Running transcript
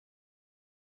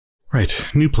Right,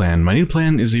 new plan. My new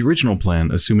plan is the original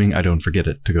plan, assuming I don't forget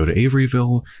it, to go to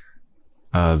Averyville,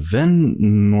 then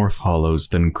North Hollows,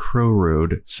 then Crow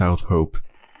Road, South Hope,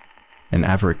 and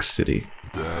Averick City.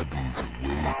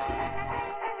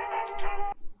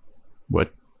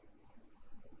 What?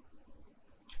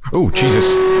 Oh,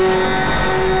 Jesus.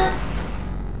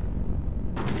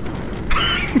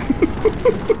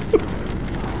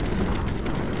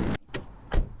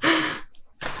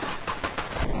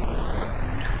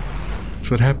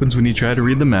 That's what happens when you try to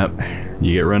read the map.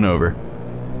 You get run over.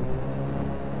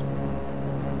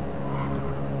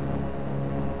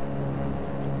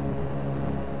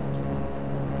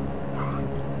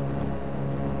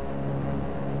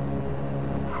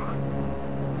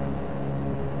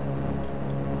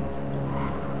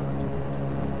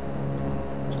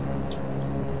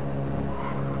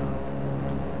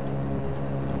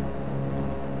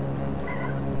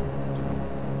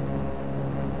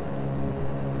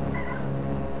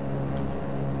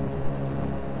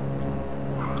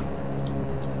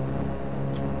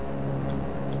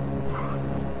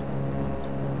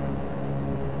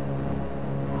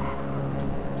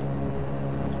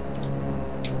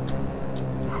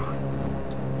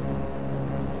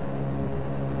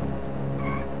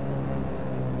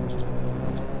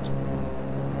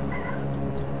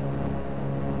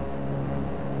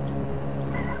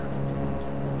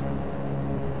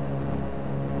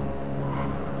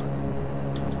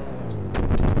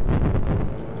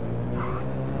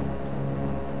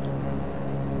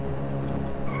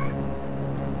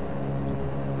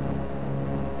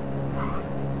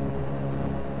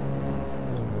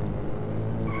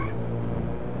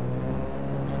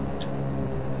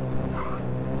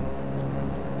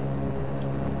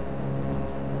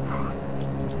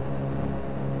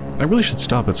 I really should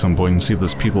stop at some point and see if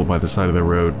those people by the side of the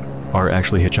road are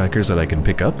actually hitchhikers that I can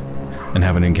pick up and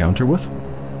have an encounter with.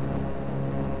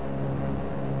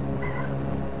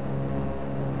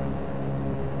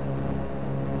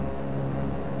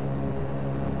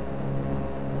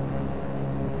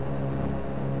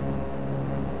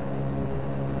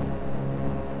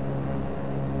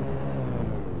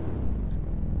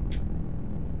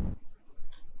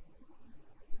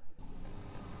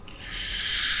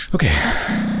 Okay,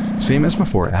 same as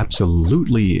before,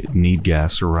 absolutely need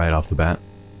gas right off the bat.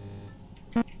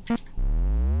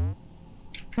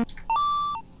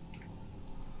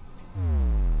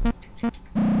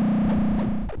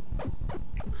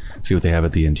 See what they have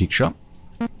at the antique shop.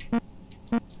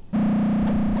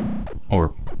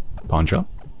 Or pawn shop.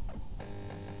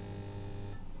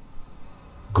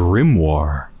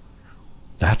 Grimoire.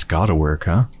 That's gotta work,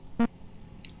 huh?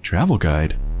 Travel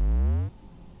guide.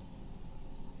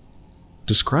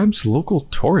 Describes local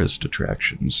tourist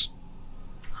attractions.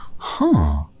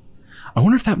 Huh. I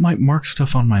wonder if that might mark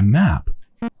stuff on my map.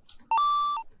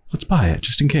 Let's buy it,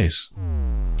 just in case.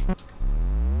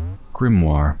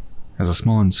 Grimoire. Has a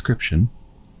small inscription.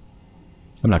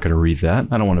 I'm not going to read that.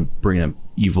 I don't want to bring up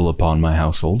evil upon my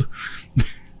household.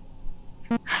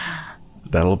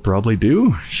 That'll probably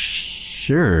do.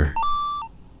 Sure.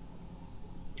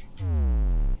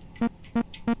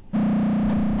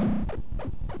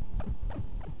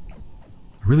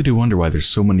 I really do wonder why there's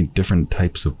so many different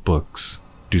types of books.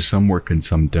 Do some work and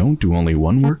some don't? Do only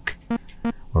one work?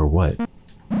 Or what?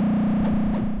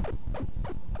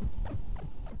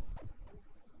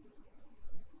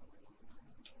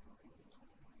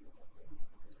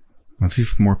 Let's see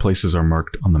if more places are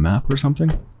marked on the map or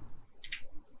something.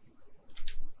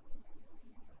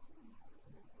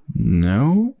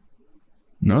 No?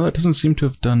 No, that doesn't seem to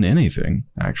have done anything,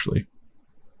 actually.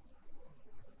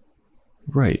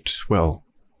 Right, well,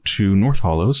 to North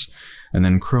Hollows, and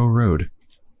then Crow Road.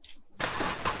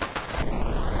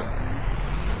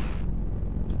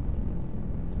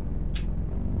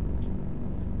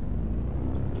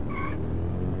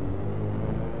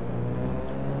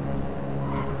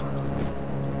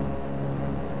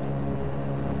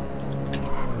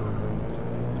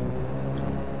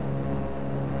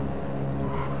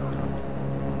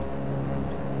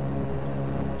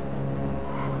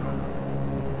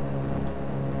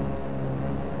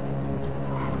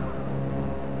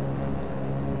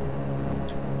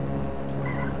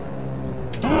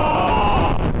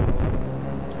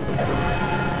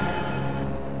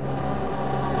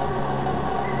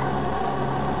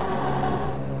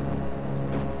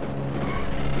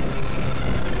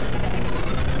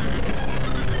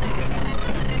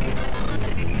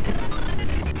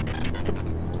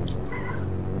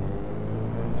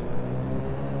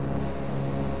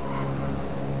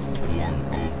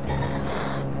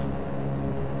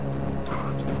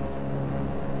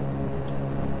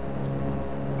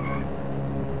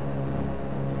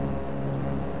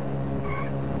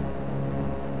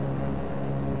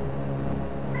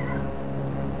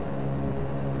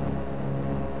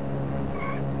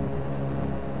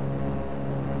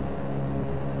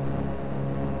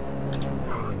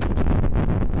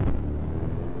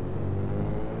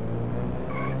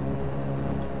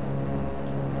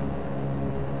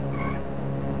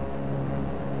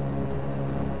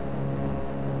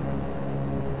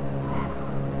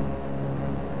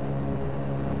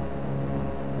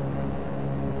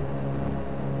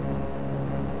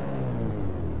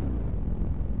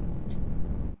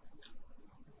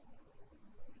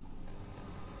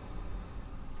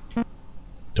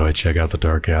 Do I check out the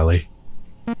dark alley?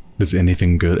 Does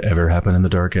anything good ever happen in the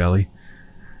dark alley?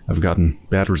 I've gotten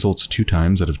bad results 2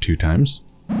 times out of 2 times.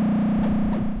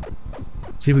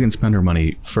 See if we can spend our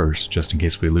money first, just in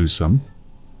case we lose some.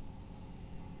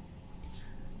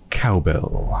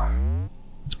 Cowbell.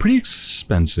 It's pretty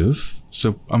expensive,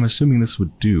 so I'm assuming this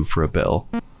would do for a bell.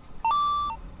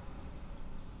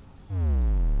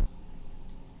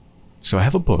 So I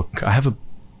have a book, I have a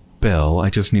bell, I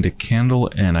just need a candle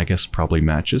and I guess probably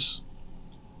matches.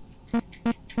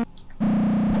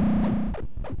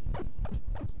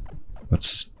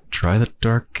 Let's try the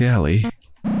dark alley.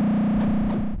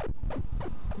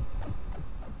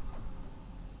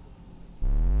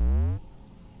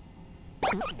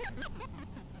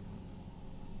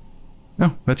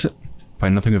 No, that's it.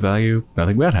 Find nothing of value,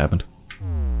 nothing bad happened.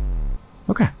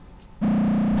 Okay.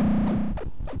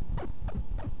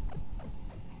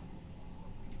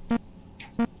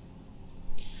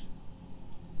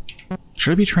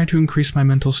 Should I be trying to increase my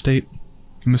mental state?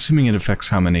 I'm assuming it affects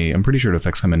how many... I'm pretty sure it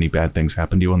affects how many bad things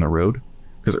happen to you on the road.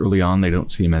 Because early on they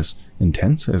don't seem as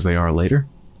intense as they are later.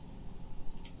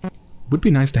 Would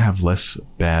be nice to have less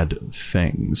bad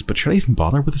things, but should I even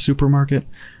bother with a supermarket?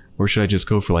 Or should I just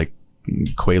go for, like,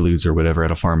 Quaaludes or whatever at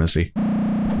a pharmacy?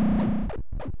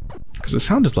 Because it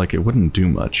sounded like it wouldn't do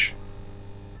much.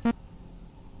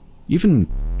 Even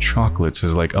chocolates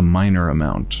is like a minor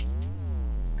amount.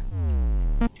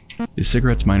 Is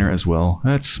cigarettes minor as well?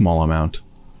 That's a small amount.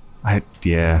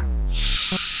 Yeah.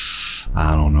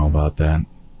 I don't know about that.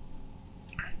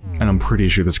 And I'm pretty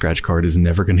sure the scratch card is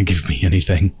never going to give me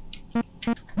anything.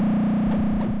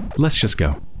 Let's just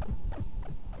go.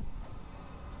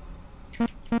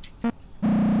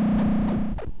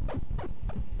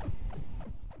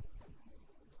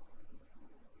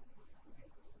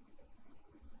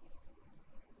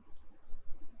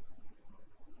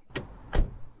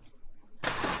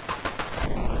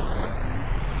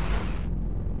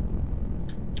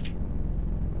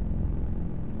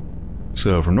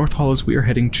 So, from North Hollows, we are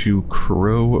heading to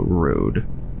Crow Road.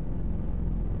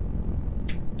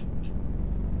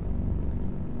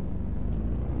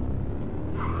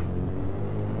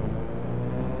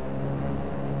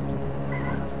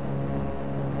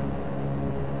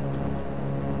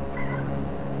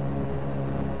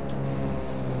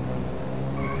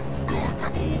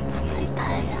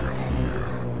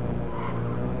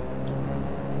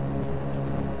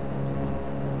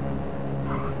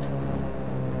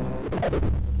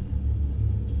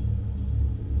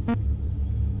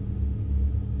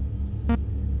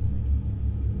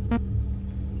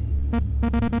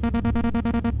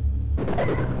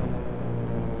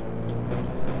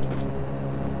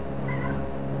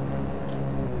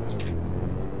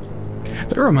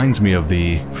 That reminds me of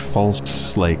the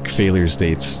false, like, failure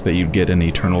states that you'd get in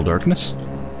Eternal Darkness.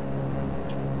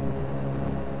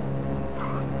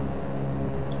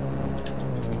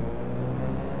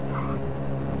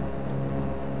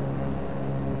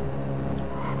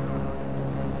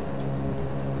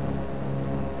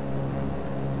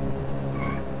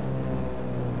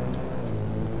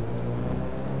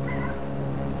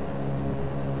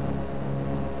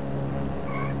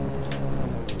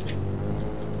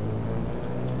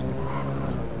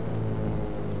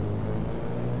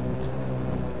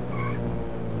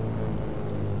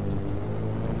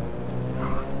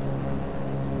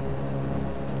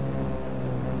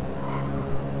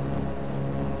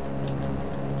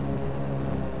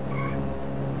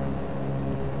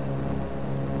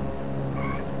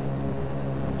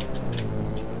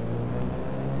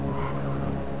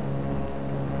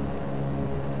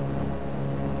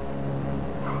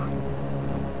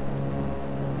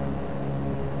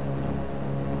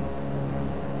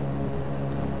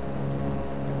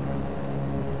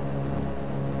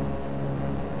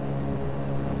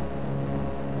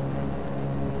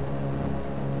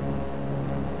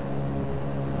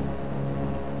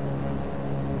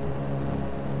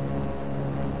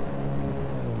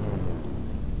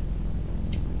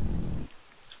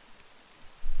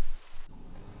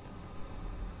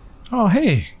 Oh,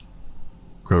 hey!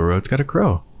 Crow Road's got a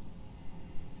crow.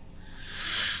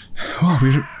 Well,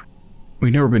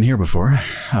 we've never been here before.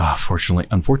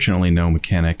 Unfortunately, no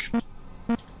mechanic.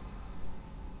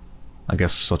 I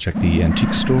guess I'll check the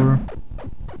antique store.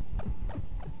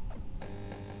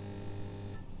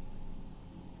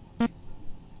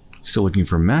 Still looking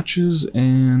for matches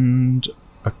and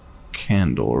a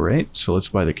candle, right? So let's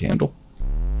buy the candle.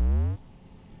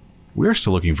 We're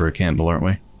still looking for a candle, aren't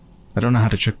we? I don't know how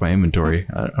to check my inventory.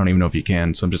 I don't even know if you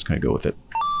can, so I'm just gonna go with it.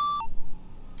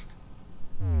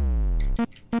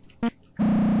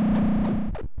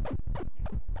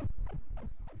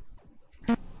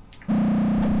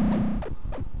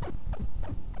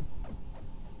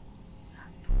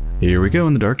 Here we go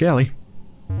in the dark alley.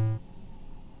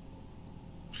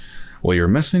 While you're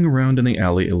messing around in the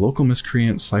alley, a local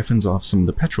miscreant siphons off some of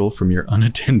the petrol from your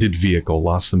unattended vehicle.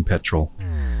 Lost some petrol.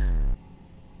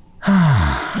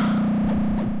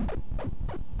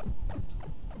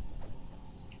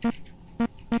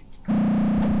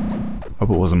 Hope it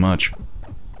wasn't much.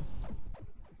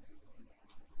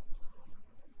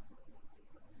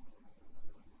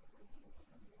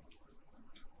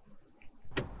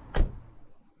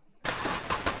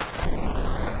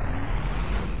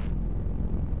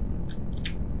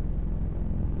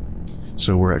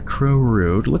 So we're at Crow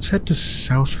Road. Let's head to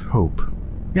South Hope.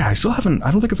 Yeah, I don't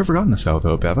think I've ever gotten to South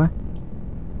Hope, have I?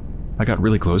 I got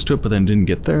really close to it, but then didn't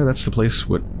get there. That's the place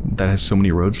that has so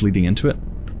many roads leading into it.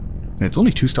 And it's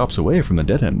only 2 stops away from the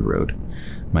dead-end road.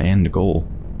 My end goal.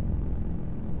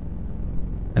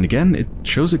 And again, it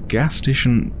shows a gas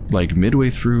station, like, midway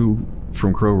through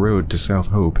from Crow Road to South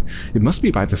Hope. It must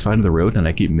be by the side of the road and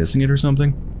I keep missing it or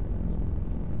something.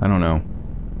 I don't know.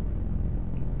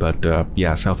 But,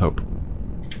 yeah, South Hope.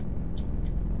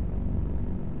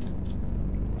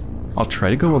 I'll try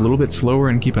to go a little bit slower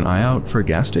and keep an eye out for a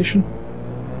gas station.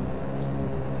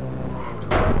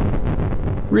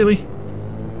 Really?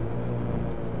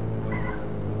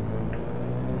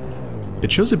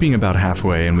 It shows it being about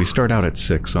halfway, and we start out at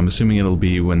 6, so I'm assuming it'll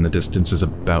be when the distance is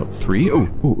about 3. Oh,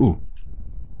 ooh, ooh.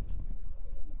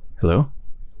 Hello?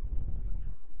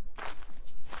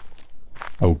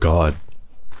 Oh god.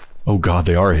 Oh god,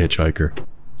 they are a hitchhiker.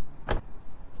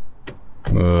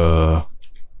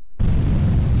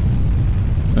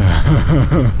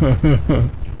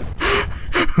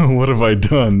 What have I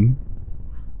done?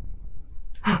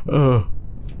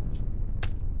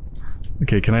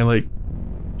 Okay, can I, like,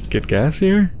 get gas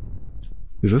here?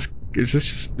 Is this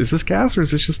gas, or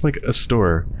is this just like a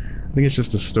store? I think it's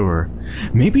just a store.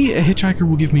 Maybe a hitchhiker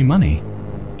will give me money.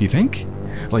 Do you think?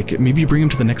 Like, maybe you bring them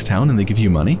to the next town and they give you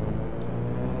money?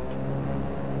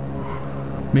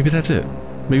 Maybe that's it.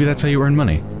 Maybe that's how you earn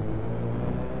money.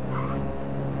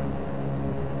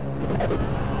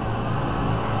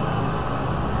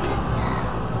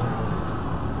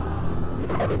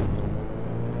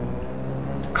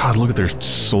 God, look at their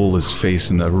soulless face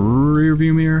in the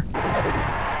rearview mirror.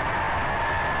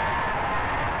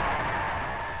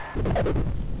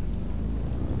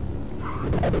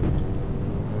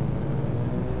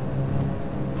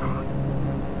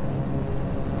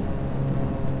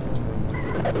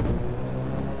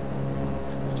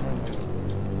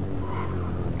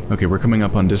 Okay, we're coming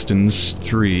up on distance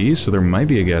 3, so there might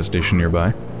be a gas station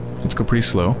nearby. Let's go pretty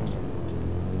slow.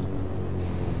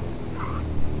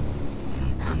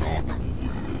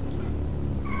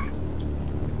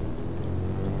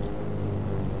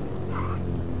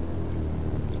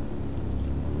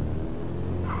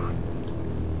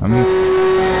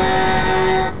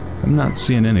 I'm not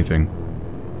seeing anything.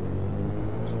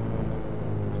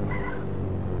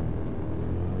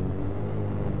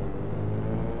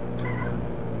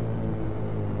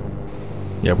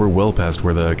 Yeah, we're well past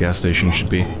where the gas station should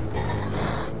be.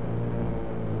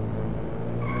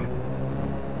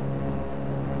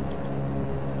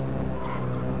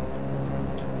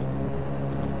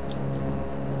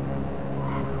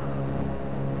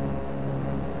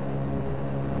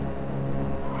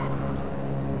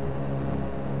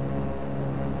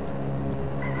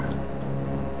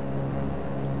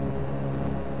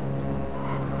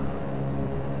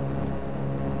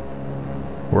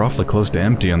 We're awfully close to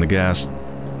empty on the gas.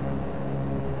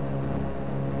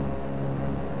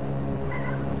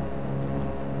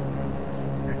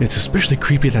 It's especially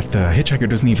creepy that the hitchhiker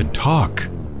doesn't even talk,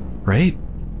 right?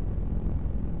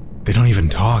 They don't even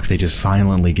talk, they just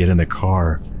silently get in the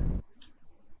car.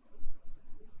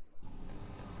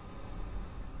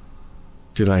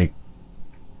 Did I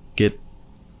get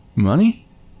money?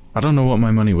 I don't know what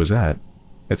my money was at.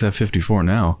 It's at 54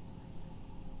 now.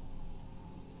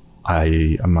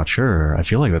 I'm not sure. I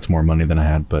feel like that's more money than I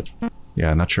had, but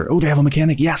yeah, not sure. Oh, they have a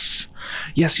mechanic. Yes!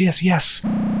 Yes, yes, yes!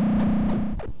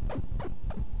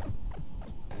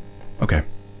 Okay.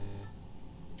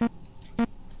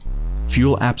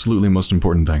 Fuel, absolutely most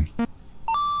important thing.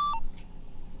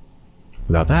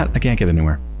 Without that, I can't get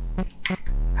anywhere.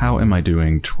 How am I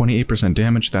doing? 28%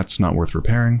 damage, that's not worth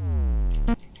repairing.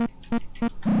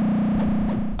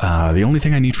 The only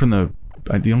thing I need from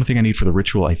the only thing I need for the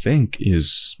ritual, I think,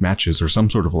 is matches or some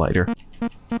sort of lighter.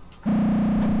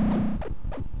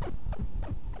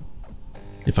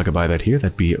 If I could buy that here,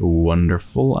 that'd be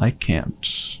wonderful. I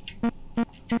can't.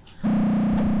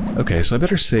 Okay, so I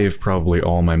better save probably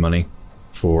all my money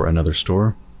for another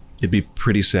store. It'd be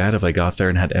pretty sad if I got there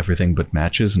and had everything but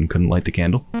matches and couldn't light the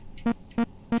candle.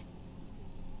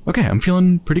 Okay, I'm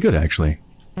feeling pretty good, actually.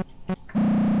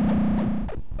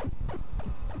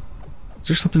 Is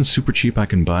there something super cheap I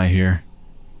can buy here?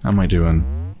 How am I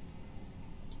doing?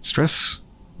 Stress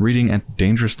reading at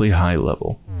dangerously high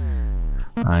level.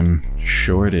 I'm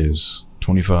sure it is.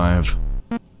 25.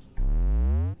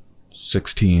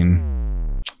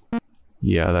 16.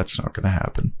 Yeah, that's not gonna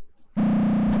happen.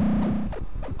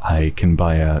 I can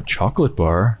buy a chocolate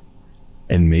bar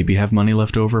and maybe have money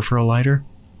left over for a lighter?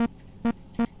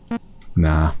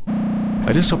 Nah.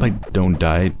 I just hope I don't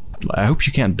die. I hope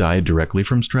you can't die directly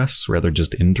from stress, rather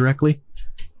just indirectly.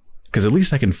 Because at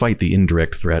least I can fight the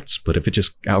indirect threats, but if it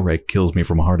just outright kills me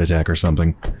from a heart attack or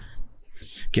something,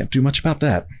 can't do much about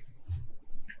that.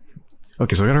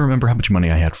 Okay, so I gotta remember how much money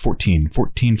I had. 14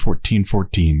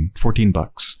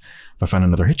 bucks. If I find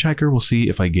another hitchhiker, we'll see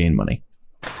if I gain money.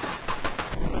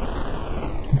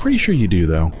 I'm pretty sure you do,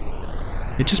 though.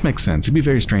 It just makes sense. It'd be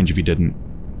very strange if you didn't.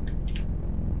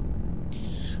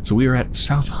 So we are at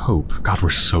South Hope. God, we're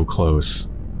so close.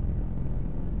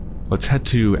 Let's head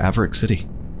to Averick City.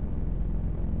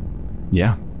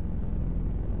 Yeah.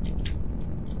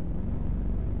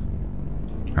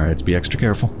 Alright, let's be extra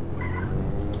careful.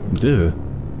 Duh.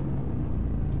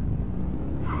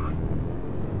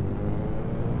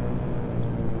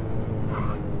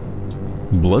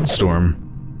 Bloodstorm.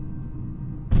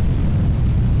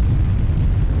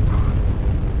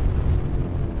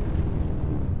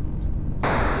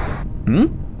 Hmm?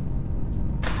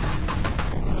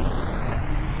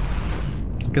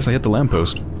 I guess I hit the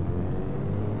lamppost.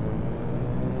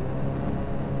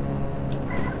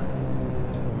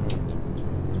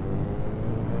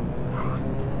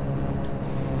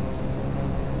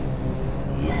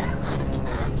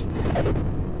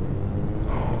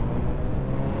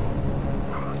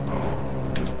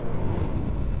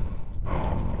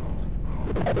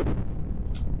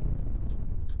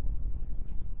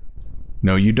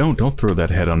 No, you don't. Don't throw that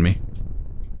head on me.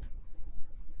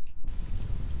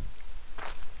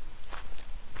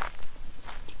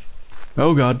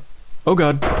 Oh god. Oh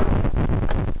god.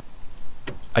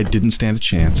 I didn't stand a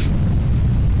chance.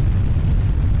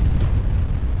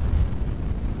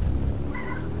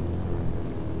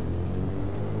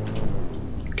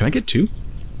 Can I get two?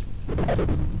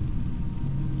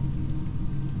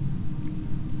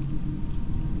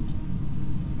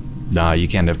 Nah, you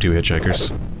can't have two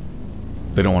hitchhikers.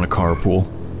 They don't want to carpool.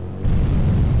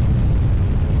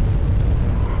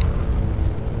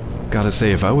 Gotta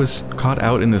say, if I was caught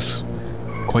out in this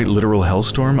quite literal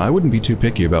hellstorm, I wouldn't be too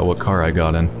picky about what car I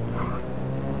got in.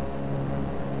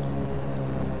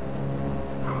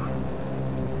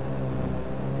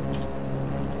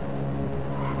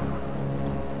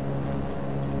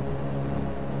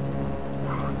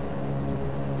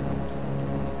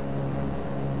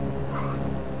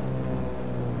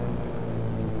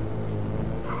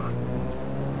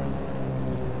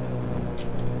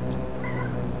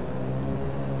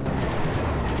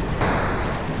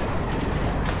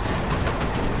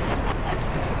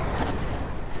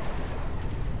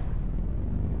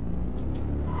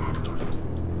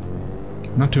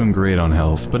 Not doing great on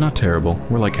health, but not terrible.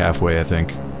 We're like halfway, I think.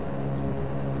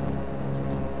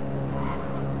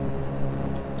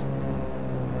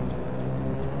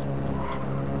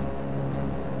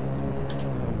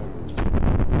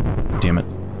 Damn it.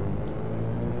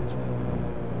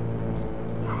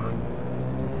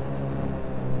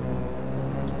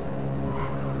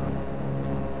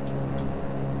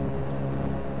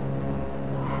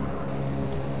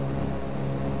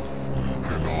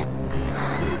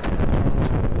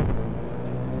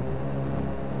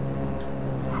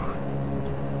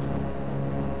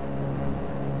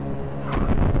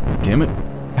 Damn it.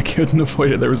 I couldn't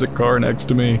avoid it. There was a car next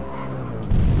to me.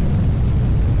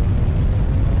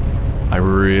 I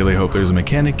really hope there's a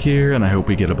mechanic here, and I hope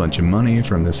we get a bunch of money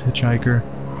from this hitchhiker.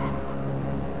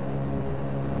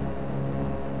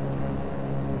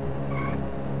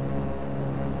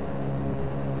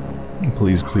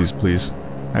 Please, please, please.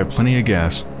 I have plenty of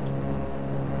gas.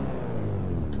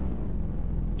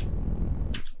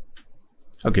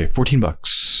 Okay, 14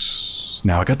 bucks.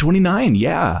 Now I got 29,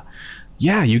 yeah!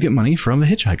 Yeah, you get money from the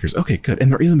hitchhikers. Okay, good.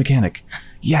 And there is a mechanic.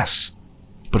 Yes!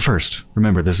 But first,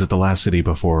 remember, this is the last city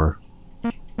before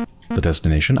the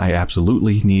destination. I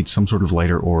absolutely need some sort of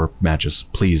lighter or matches.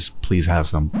 Please, please have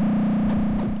some.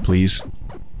 Please.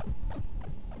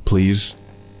 Please.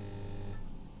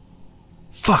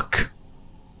 Fuck!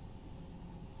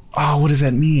 Oh, what does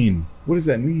that mean? What does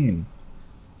that mean?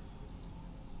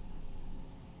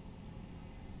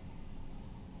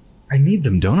 I need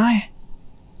them, don't I?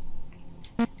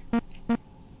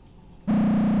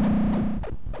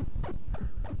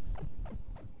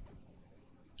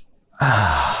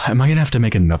 Am I gonna have to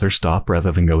make another stop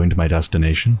rather than going to my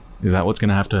destination? Is that what's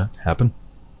gonna have to happen?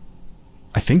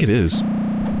 I think it is.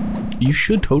 You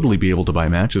should totally be able to buy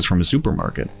matches from a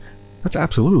supermarket. That's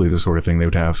absolutely the sort of thing they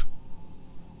would have.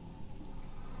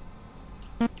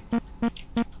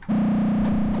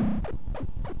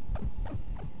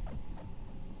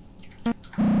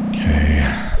 Okay.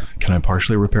 Can I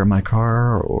partially repair my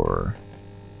car, or...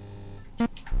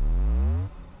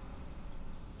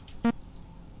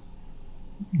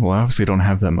 Well, I obviously don't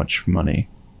have that much money.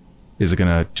 Is it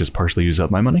gonna just partially use up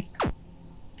my money?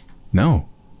 No.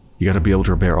 You gotta be able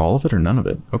to repair all of it or none of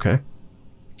it. Okay.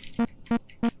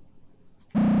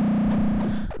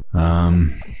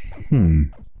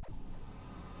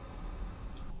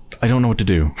 I don't know what to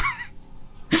do.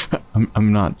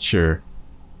 I'm not sure.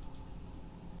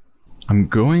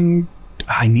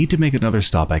 I need to make another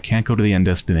stop. I can't go to the end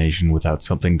destination without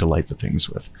something to light the things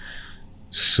with.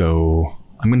 So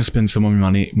I'm going to spend some of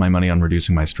my money on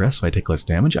reducing my stress so I take less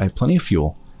damage. I have plenty of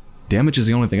fuel. Damage is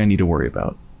the only thing I need to worry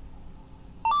about.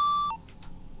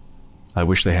 I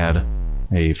wish they had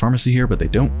a pharmacy here, but they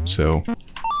don't, so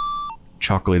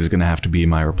chocolate is going to have to be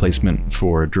my replacement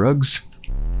for drugs.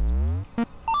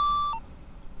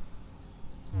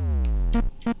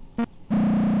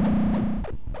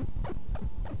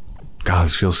 God,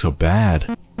 this feels so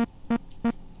bad.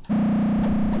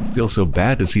 It feels so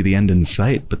bad to see the end in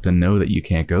sight, but then know that you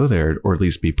can't go there, or at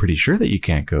least be pretty sure that you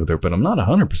can't go there, but I'm not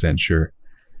 100% sure.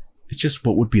 It's just,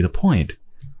 what would be the point?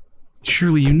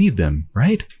 Surely you need them,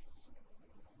 right?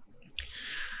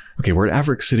 Okay, we're at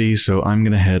Averick City, so I'm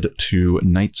gonna head to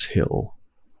Knight's Hill.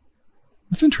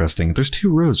 That's interesting. There's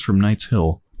 2 roads from Knight's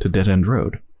Hill to Dead End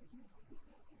Road.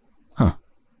 Huh.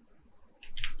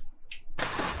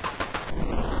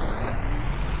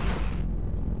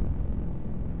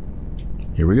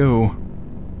 Here we go.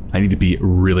 I need to be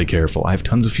really careful. I have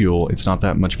tons of fuel. It's not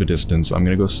that much of a distance. I'm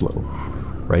gonna go slow.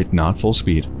 Right? Not full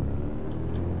speed.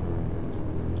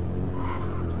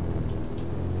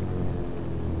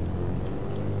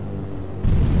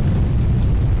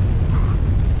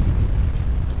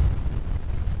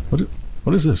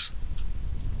 What is this?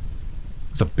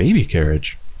 It's a baby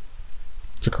carriage.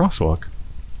 It's a crosswalk.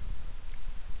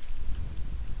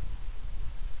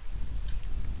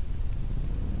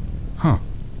 Huh.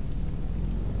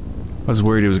 I was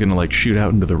worried it was gonna like shoot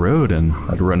out into the road and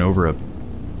I'd run over a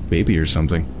baby or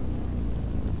something.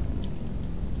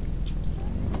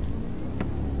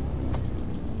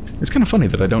 It's kind of funny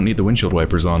that I don't need the windshield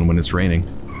wipers on when it's raining.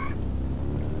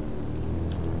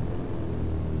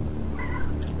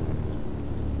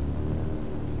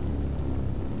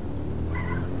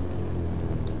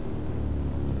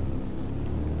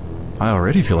 I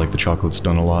already feel like the chocolate's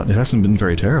done a lot. It hasn't been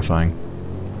very terrifying.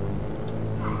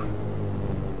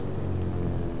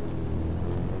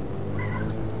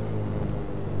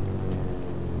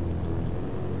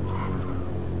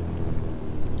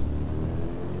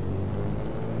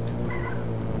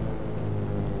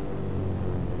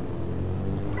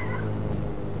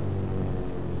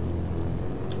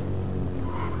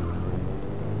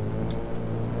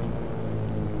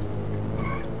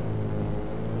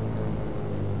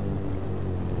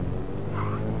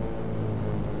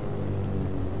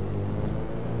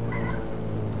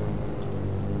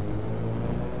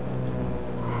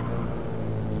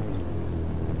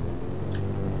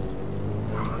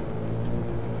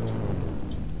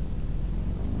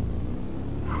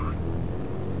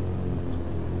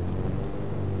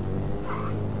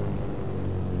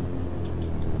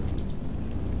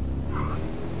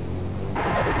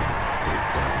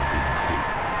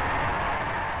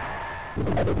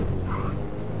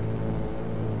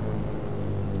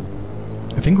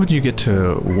 I think when you get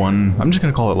to I'm just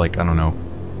gonna call it like, I don't know,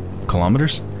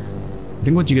 kilometers? I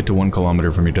think once you get to 1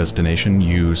 kilometer from your destination,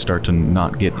 you start to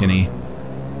not get any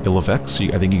ill effects.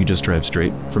 I think you can just drive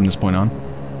straight from this point on.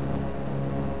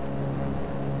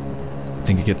 I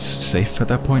think it gets safe at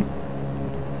that point.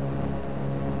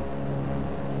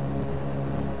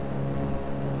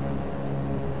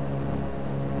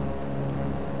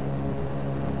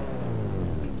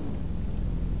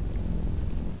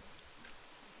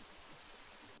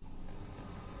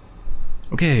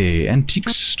 Okay, antique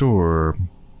store.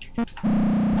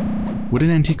 Would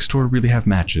an antique store really have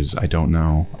matches? I don't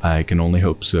know. I can only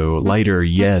hope so. Lighter,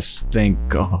 yes, thank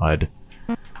God.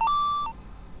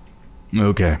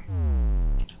 Okay.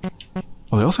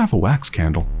 Oh, they also have a wax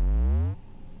candle.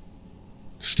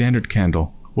 Standard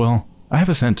candle. Well, I have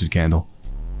a scented candle.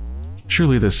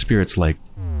 Surely the spirits like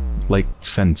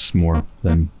scents more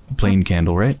than a plain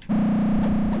candle, right?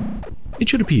 It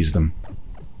should appease them.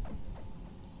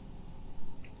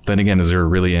 Then again, is there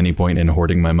really any point in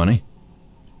hoarding my money?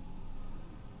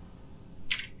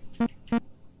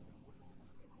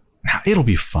 It'll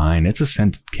be fine. It's a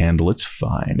scented candle. It's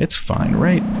fine. It's fine,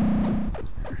 right?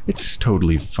 It's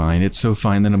totally fine. It's so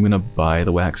fine that I'm gonna buy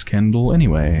the wax candle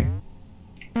anyway.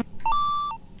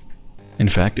 In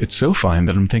fact, it's so fine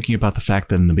that I'm thinking about the fact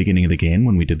that in the beginning of the game,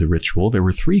 when we did the ritual, there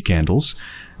were 3 candles.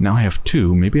 Now I have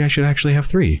 2. Maybe I should actually have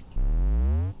 3.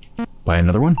 Buy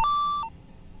another one?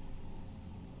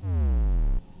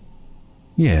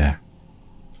 Yeah.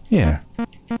 Yeah.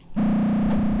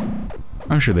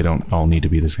 I'm sure they don't all need to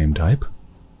be the same type.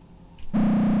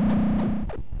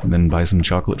 And then buy some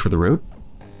chocolate for the road?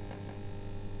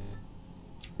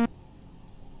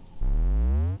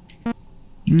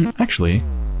 Actually,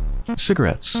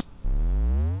 cigarettes.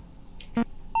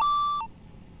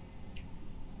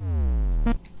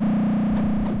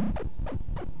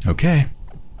 Okay.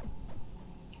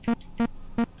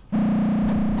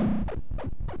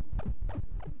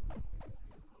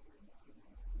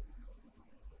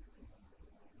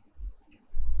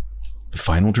 The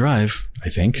final drive, I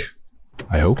think.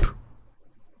 I hope.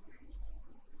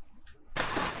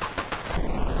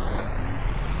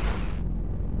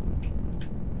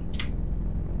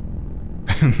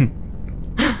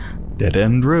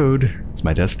 Dead-end road. It's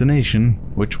my destination.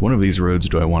 Which one of these roads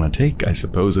do I want to take? I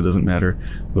suppose it doesn't matter.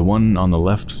 The one on the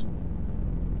left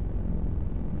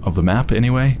of the map,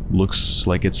 anyway, looks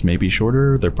like it's maybe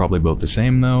shorter. They're probably both the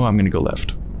same, though. I'm gonna go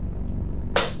left.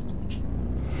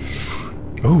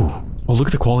 Oh, look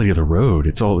at the quality of the road.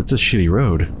 It's a shitty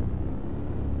road.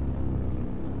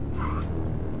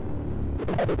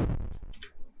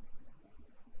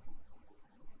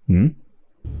 Hmm?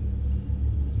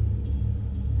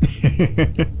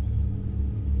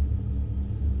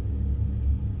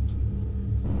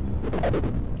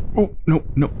 Oh, no,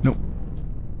 no, no.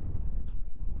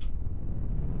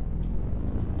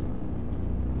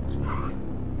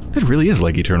 It really is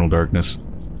like Eternal Darkness.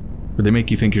 Where they make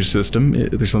you think your system,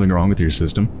 there's something wrong with your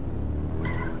system.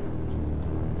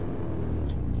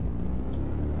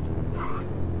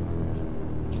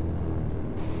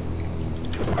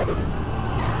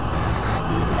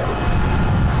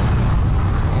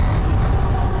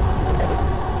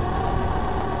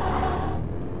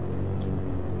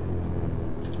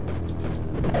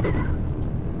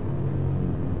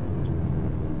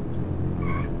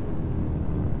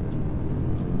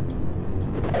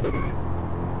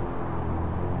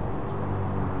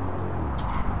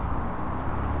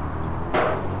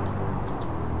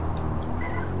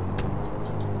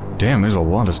 Damn, there's a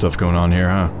lot of stuff going on here,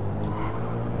 huh?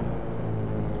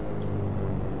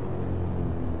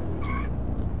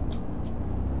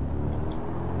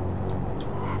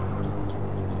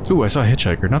 Ooh, I saw a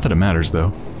hitchhiker. Not that it matters,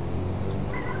 though.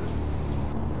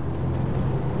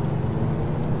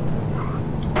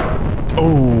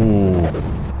 Oh!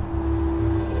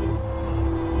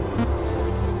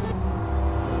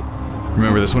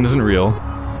 Remember, this one isn't real.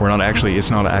 It's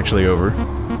not actually over.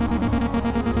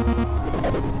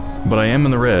 But I am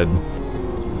in the red.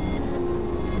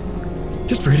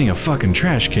 Just for hitting a fucking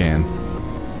trash can.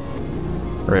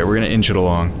 Alright, we're gonna inch it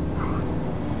along.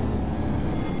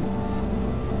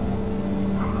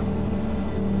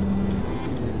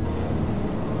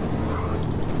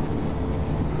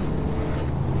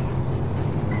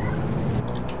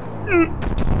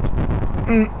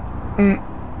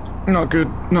 Not good,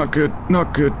 not good,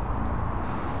 not good.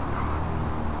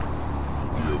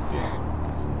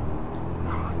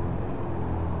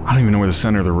 I don't even know where the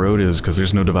center of the road is, because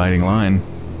there's no dividing line.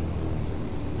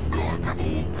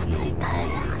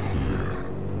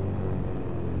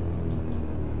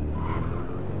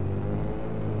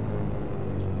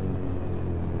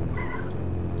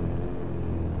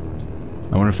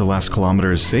 I wonder if the last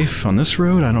kilometer is safe on this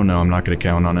road? I don't know, I'm not going to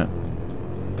count on it.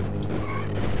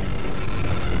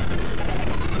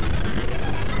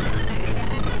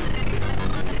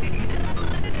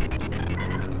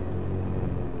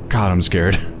 God, I'm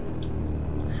scared.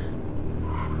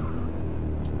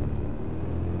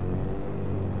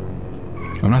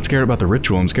 I'm not scared about the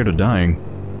ritual, I'm scared of dying.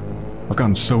 I've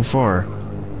gotten so far.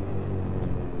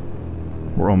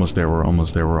 We're almost there, we're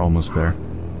almost there, we're almost there.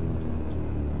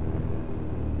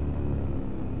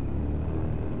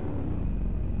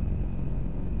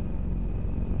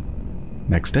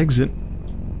 Next exit.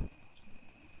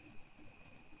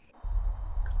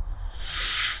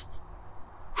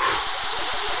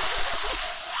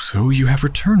 So you have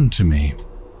returned to me.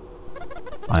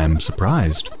 I am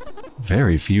surprised.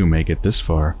 Very few make it this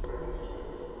far.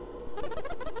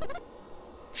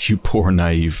 You poor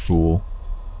naive fool.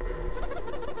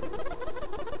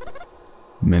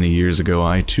 Many years ago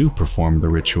I too performed the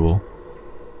ritual.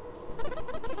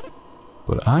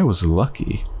 But I was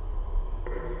lucky.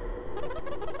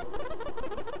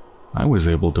 I was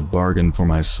able to bargain for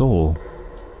my soul.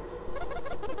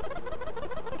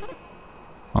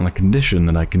 On the condition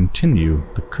that I continue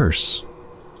the curse.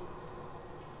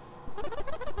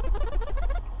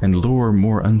 And lure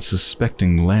more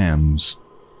unsuspecting lambs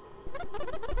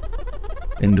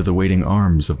into the waiting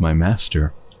arms of my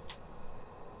master.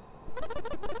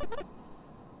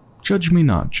 Judge me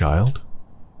not, child.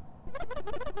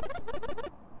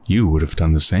 You would have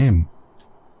done the same.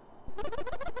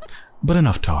 But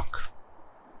enough talk.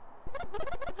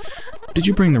 Did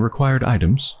you bring the required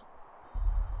items?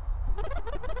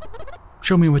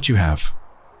 Show me what you have.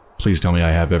 Please tell me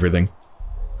I have everything.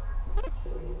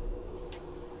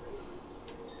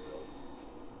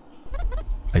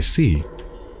 I see.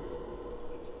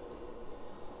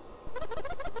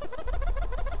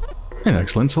 An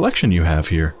excellent selection you have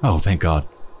here. Oh, thank God.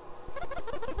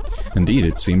 Indeed,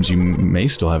 it seems you may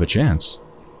still have a chance.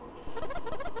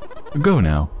 Go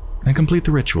now, and complete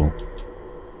the ritual.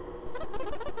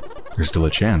 There's still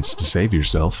a chance to save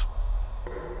yourself.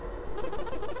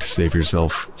 To save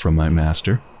yourself from my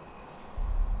master.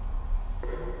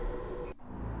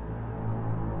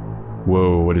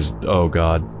 Whoa, what is... Oh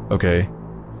God. Okay.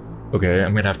 Okay,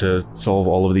 I'm gonna have to solve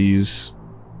all of these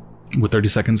with 30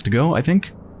 seconds to go, I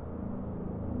think.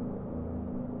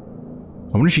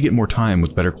 I wonder if you get more time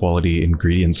with better quality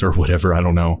ingredients or whatever, I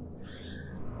don't know.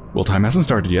 Well, time hasn't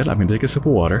started yet. I'm gonna take a sip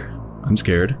of water. I'm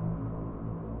scared.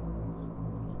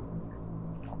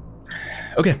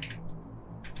 Okay.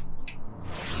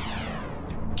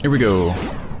 Here we go.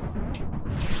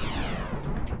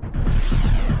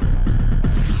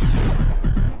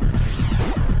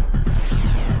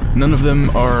 None of them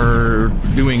are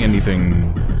doing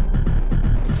anything.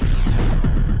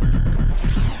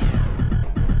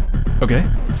 Okay.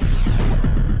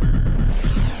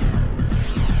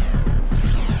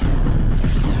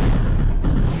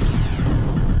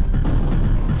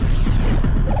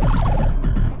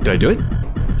 Did I do it?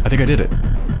 I think I did it.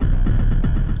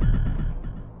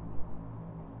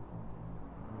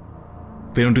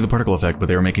 They don't do the particle effect, but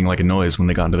they were making like a noise when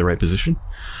they got into the right position.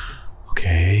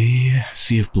 Okay,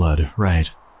 sea of blood, right.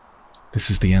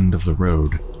 This is the end of the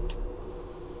road.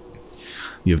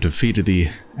 You have defeated the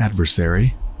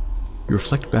adversary. You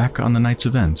reflect back on the night's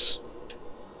events.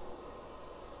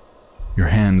 Your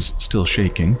hands still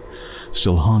shaking,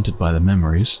 still haunted by the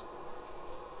memories.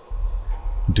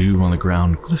 Dew on the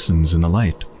ground glistens in the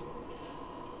light.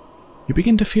 You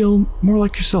begin to feel more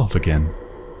like yourself again.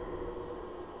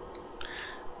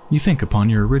 You think upon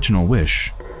your original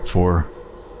wish for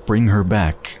bring her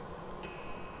back.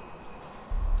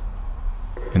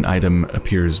 An item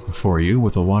appears before you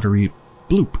with a watery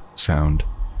bloop sound.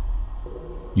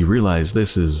 You realize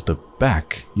this is the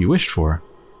back you wished for.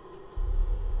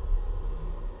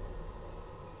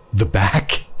 The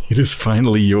back? It is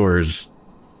finally yours.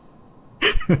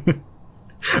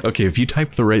 Okay, if you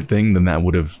typed the right thing, then that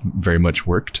would have very much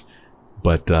worked.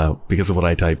 But because of what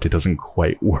I typed, it doesn't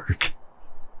quite work.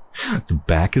 The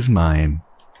back is mine.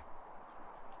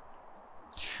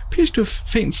 Appears to have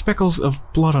faint speckles of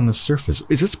blood on the surface.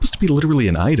 Is it supposed to be literally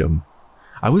an item?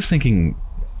 I was thinking,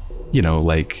 you know,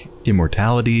 like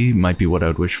immortality might be what I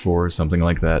would wish for, something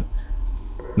like that.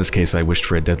 In this case, I wished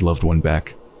for a dead loved one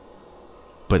back.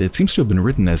 But it seems to have been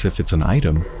written as if it's an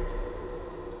item,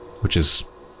 which is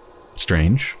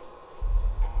strange.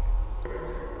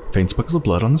 Faint speckles of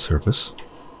blood on the surface.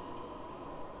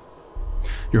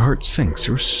 Your heart sinks.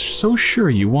 You're so sure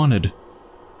you wanted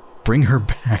bring her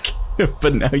back,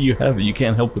 but now you have it. You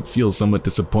can't help but feel somewhat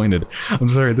disappointed. I'm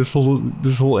sorry, this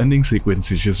whole ending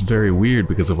sequence is just very weird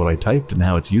because of what I typed and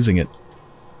how it's using it.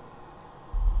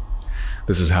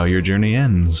 This is how your journey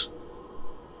ends.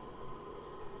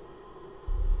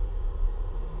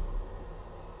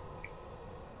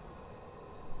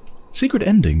 Secret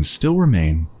endings still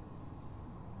remain.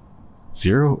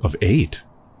 0 of 8.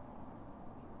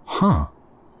 Huh.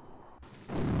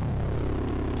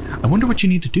 I wonder what you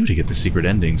need to do to get the secret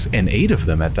endings, and 8 of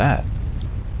them at that.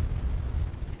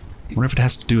 I wonder if it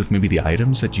has to do with maybe the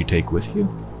items that you take with you?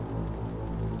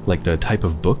 Like the type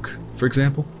of book, for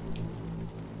example?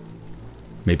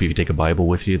 Maybe if you take a Bible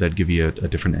with you, that'd give you a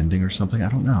different ending or something? I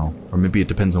don't know. Or maybe it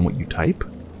depends on what you type?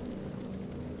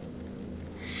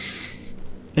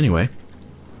 Anyway.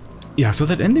 Yeah, so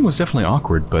that ending was definitely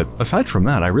awkward, but aside from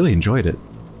that, I really enjoyed it.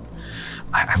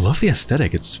 I love the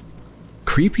aesthetic. It's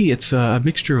creepy. It's a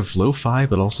mixture of lo-fi,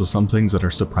 but also some things that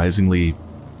are surprisingly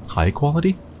high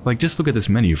quality. Like, just look at this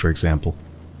menu, for example.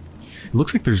 It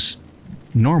looks like there's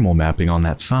normal mapping on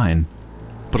that sign,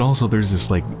 but also there's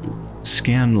this, like,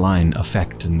 scan line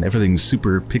effect, and everything's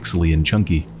super pixely and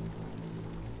chunky.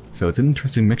 So it's an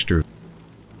interesting mixture.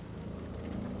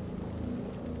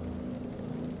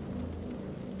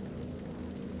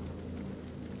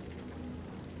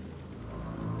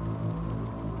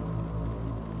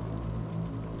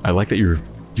 I like that your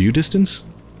view distance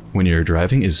when you're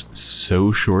driving is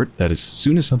so short that as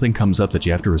soon as something comes up that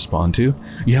you have to respond to,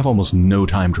 you have almost no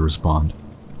time to respond.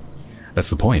 That's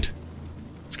the point.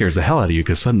 It scares the hell out of you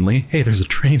because suddenly, hey, there's a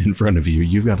train in front of you,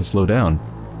 you've got to slow down.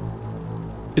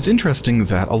 It's interesting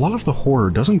that a lot of the horror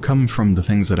doesn't come from the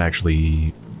things that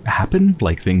actually happen,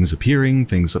 like things appearing,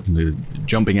 things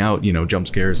jumping out, you know, jump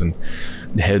scares and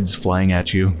heads flying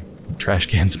at you, trash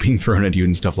cans being thrown at you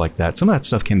and stuff like that. Some of that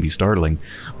stuff can be startling,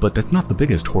 but that's not the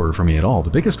biggest horror for me at all. The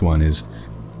biggest one is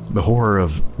the horror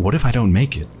of, what if I don't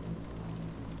make it?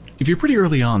 If you're pretty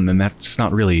early on, then that's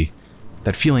not really,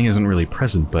 that feeling isn't really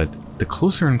present, but the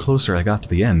closer and closer I got to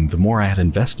the end, the more I had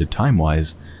invested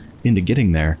time-wise into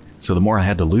getting there, so the more I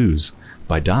had to lose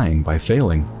by dying, by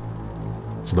failing.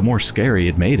 So the more scary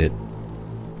it made it.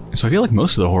 So I feel like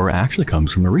most of the horror actually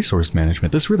comes from the resource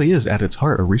management. This really is, at its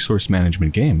heart, a resource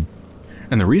management game.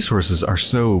 And the resources are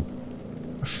so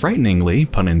frighteningly,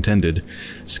 pun intended,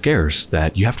 scarce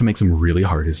that you have to make some really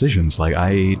hard decisions. Like,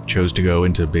 I chose to go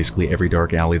into basically every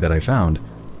dark alley that I found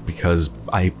because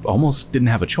I almost didn't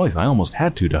have a choice. I almost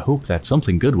had to hope that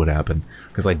something good would happen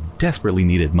because I desperately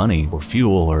needed money or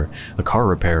fuel or a car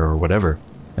repair or whatever.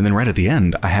 And then right at the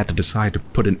end, I had to decide to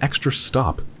put an extra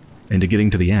stop into getting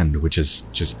to the end, which is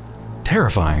just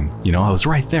terrifying. You know, I was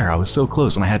right there, I was so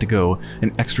close, and I had to go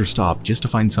an extra stop just to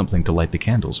find something to light the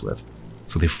candles with.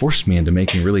 So they forced me into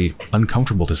making really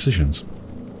uncomfortable decisions.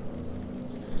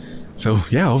 So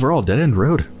yeah, overall, Dead End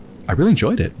Road. I really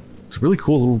enjoyed it. It's a really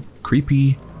cool little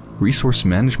creepy resource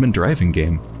management driving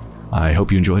game. I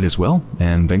hope you enjoyed as well,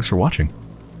 and thanks for watching.